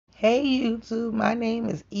Hey YouTube, my name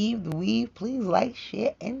is Eve the Weave. Please like,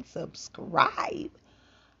 share, and subscribe.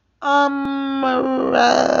 I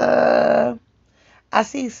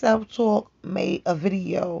see Self Talk made a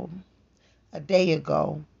video a day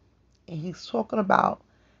ago, and he's talking about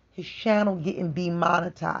his channel getting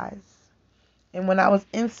demonetized. And when I was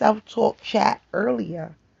in Self Talk chat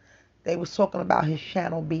earlier, they was talking about his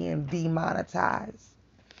channel being demonetized.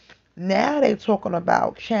 Now they're talking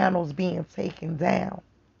about channels being taken down.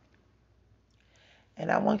 And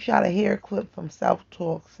I want y'all to hear a clip from Self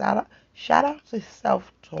Talk. Shout out to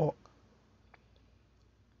Self Talk.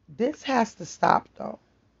 This has to stop though.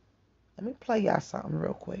 Let me play y'all something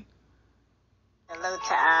real quick. Salute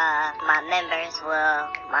to my members,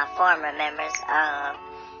 my former members.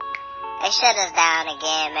 They shut us down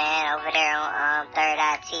again, man, over there on Third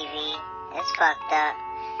Eye TV. It's fucked up.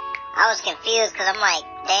 I was confused because I'm like,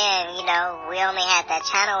 damn, we only had that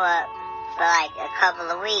channel up for like a couple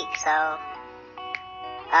of weeks, so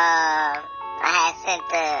I had sent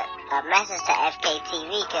a message to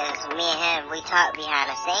FKTV because me and him, we talk behind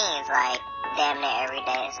the scenes like damn near every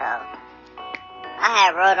day. So I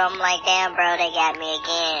had wrote him like, damn bro, they got me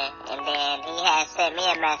again. And then he had sent me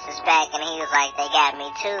a message back and he was like, they got me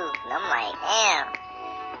too. And I'm like, damn.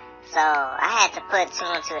 So I had to put two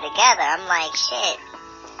and two together. I'm like, shit,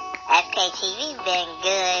 FKTV been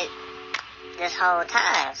good this whole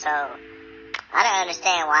time. So I didn't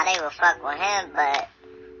understand why they would fuck with him, but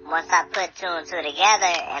once I put two and two together,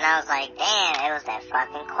 and I was like, damn, it was that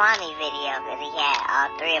fucking Kwame video, because he had all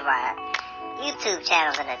three of our YouTube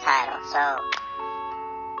channels in the title. So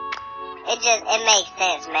it makes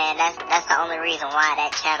sense, man. That's the only reason why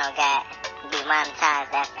that channel got demonetized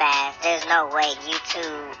that fast. There's no way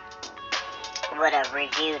YouTube would have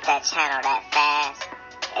reviewed that channel that fast.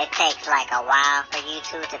 It takes like a while for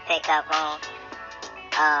YouTube to pick up on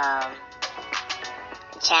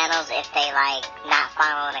channels if they like not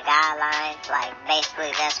following the guidelines. Like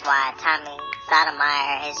basically that's why Tommy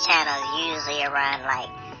Sotomayor, his channel is usually around like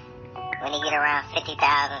when he get around 50,000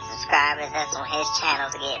 subscribers, that's when his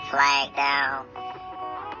channels get flagged down.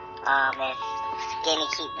 If Skinny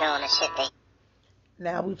keep doing the shit they...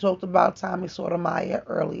 Now we talked about Tommy Sotomayor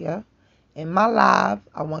earlier. In my live,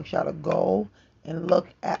 I want y'all to go and look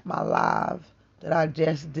at my live that I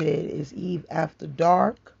just did. It's Eve After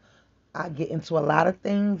Dark. I get into a lot of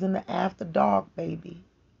things in the after dark, baby.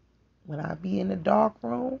 When I be in the dark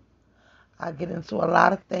room, I get into a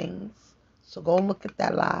lot of things. So go look at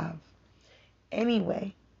that live.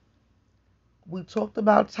 Anyway, we talked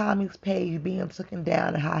about Tommy's page being taken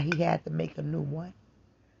down and how he had to make a new one.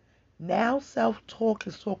 Now Self Talk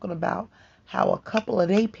is talking about how a couple of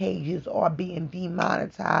their pages are being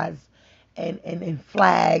demonetized and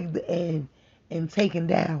flagged and taken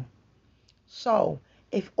down. So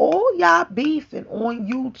if all y'all beefing on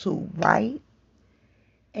YouTube, right,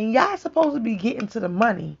 and y'all supposed to be getting to the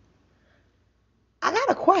money, I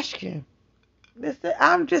got a question.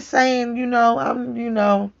 I'm just saying,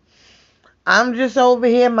 I'm just over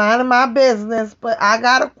here minding my business, but I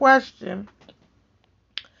got a question.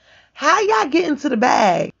 How y'all get into the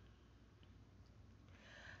bag?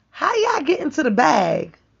 How y'all get into the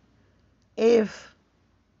bag if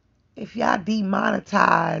y'all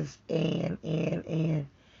demonetized and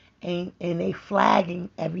they flagging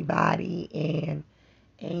everybody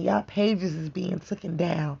and y'all pages is being taken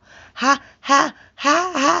down? How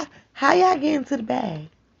y'all get into the bag?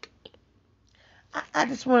 I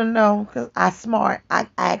just want to know, because I smart. I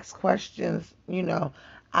ask questions,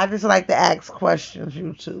 I just like to ask questions,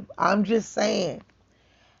 YouTube. I'm just saying,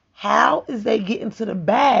 how is they getting to the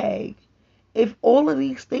bag if all of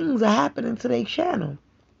these things are happening to their channel?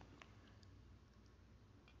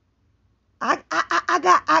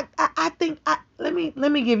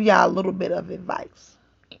 Let me give y'all a little bit of advice.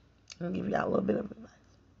 Let me give y'all a little bit of advice.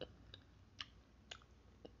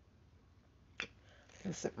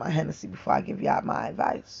 And sip my Hennessy before I give y'all my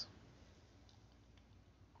advice.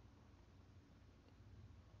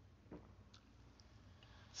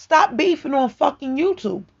 Stop beefing on fucking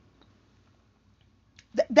YouTube.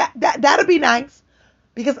 That'll be nice.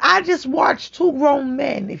 Because I just watched two grown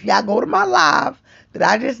men. If y'all go to my live that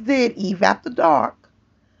I just did, Eve After Dark,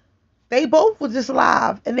 they both were just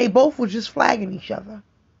live and they both were just flagging each other.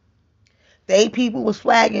 They people was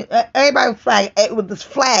flagging. Everybody flagging with this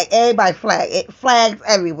flag. Everybody flag. Flags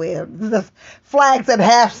everywhere. Just flags at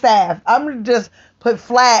half staff. I'm gonna just put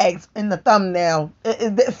flags in the thumbnail.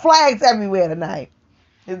 Flags everywhere tonight.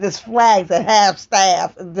 There's flags at half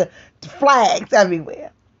staff. The flags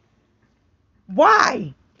everywhere.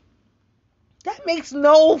 Why? That makes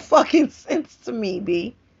no fucking sense to me,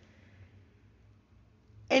 B.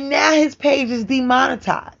 And now his page is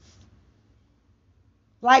demonetized.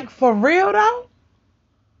 Like, for real, though?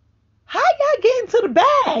 How y'all get into the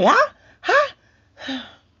bag? Huh?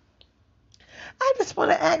 I just want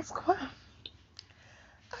to ask a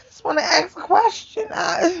question.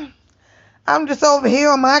 I'm just over here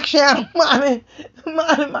on my channel minding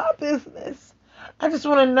my business. I just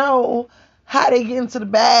want to know how they get into the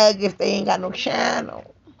bag if they ain't got no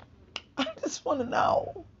channel. I just want to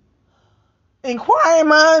know. Inquiring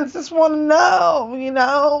minds just want to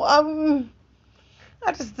know,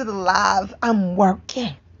 I just did a live. I'm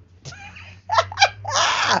working.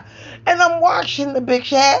 And I'm watching the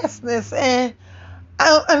bitch assness and I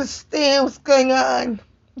don't understand what's going on.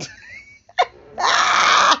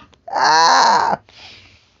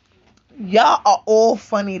 Y'all are all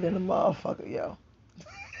funny than a motherfucker, yo.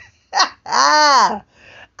 I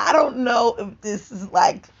don't know if this is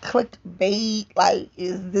like clickbait. Like,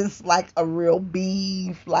 is this like a real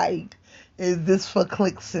beef? Like, is this for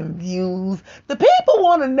clicks and views? The people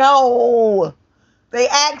want to know. They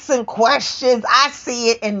asking questions. I see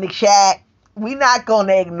it in the chat. We not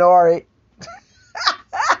gonna ignore it.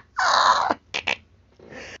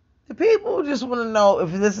 The people just want to know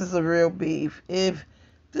if this is a real beef. If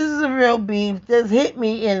this is a real beef, just hit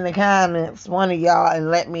me in the comments, one of y'all, and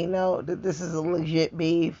let me know that this is a legit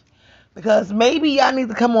beef. Because maybe y'all need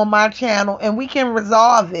to come on my channel and we can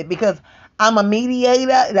resolve it. Because I'm a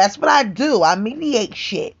mediator. That's what I do. I mediate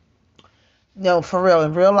shit. No, for real.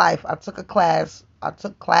 In real life, I took a class. I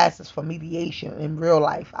took classes for mediation. In real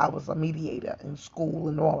life, I was a mediator in school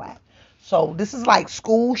and all that. So this is like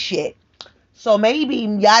school shit. So maybe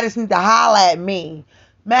y'all just need to holler at me.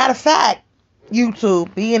 Matter of fact,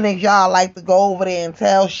 YouTube, being that y'all like to go over there and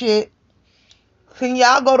tell shit, can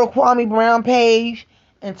y'all go to Kwame Brown page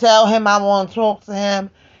and tell him I want to talk to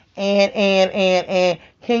him? And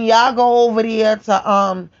can y'all go over there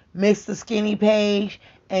to Mr.Skinny page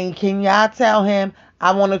and can y'all tell him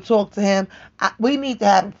I want to talk to him? We need to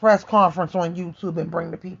have a press conference on YouTube and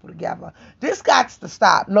bring the people together. This got to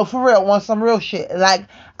stop. No, for real, on some real shit. Like,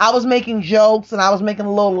 I was making jokes and I was making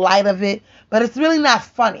a little light of it, but it's really not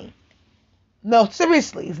funny. No,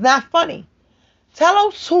 seriously, it's not funny. Tell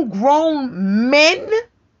those two grown men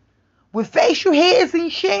with facial hairs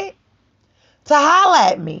and shit to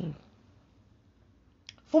holler at me.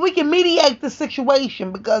 So we can mediate the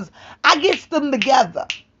situation because I get them together.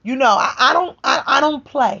 I don't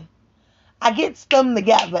play. I get them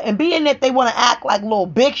together. And being that they want to act like little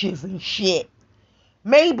bitches and shit,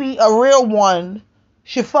 maybe a real one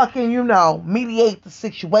should fucking, mediate the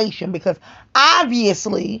situation because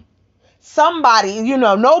obviously somebody,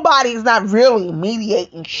 nobody's not really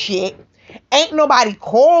mediating shit. Ain't nobody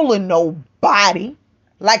calling nobody,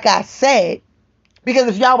 like I said. Because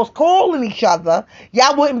if y'all was calling each other,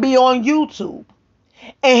 y'all wouldn't be on YouTube.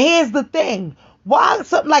 And here's the thing. Why,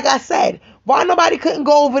 something like I said, why nobody couldn't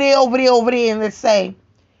go over there, and let's say,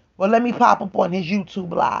 well, let me pop up on his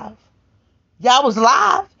YouTube live. Y'all was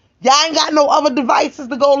live. Y'all ain't got no other devices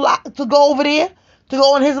to go over there, to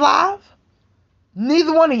go on his live.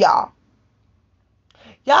 Neither one of y'all.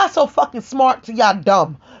 Y'all so fucking smart till y'all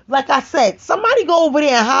dumb. Like I said, somebody go over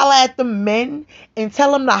there and holler at the men and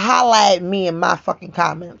tell them to holler at me in my fucking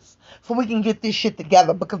comments so we can get this shit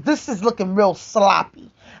together because this is looking real sloppy.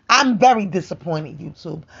 I'm very disappointed,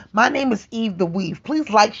 YouTube. My name is Eve the Weave. Please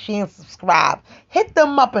like, share, and subscribe. Hit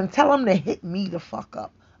them up and tell them to hit me the fuck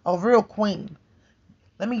up. A real queen.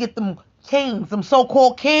 Let me get them kings, them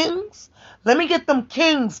so-called kings. Let me get them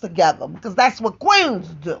kings together because that's what queens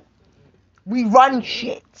do. We run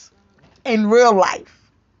shit in real life.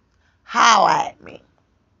 Holler at me.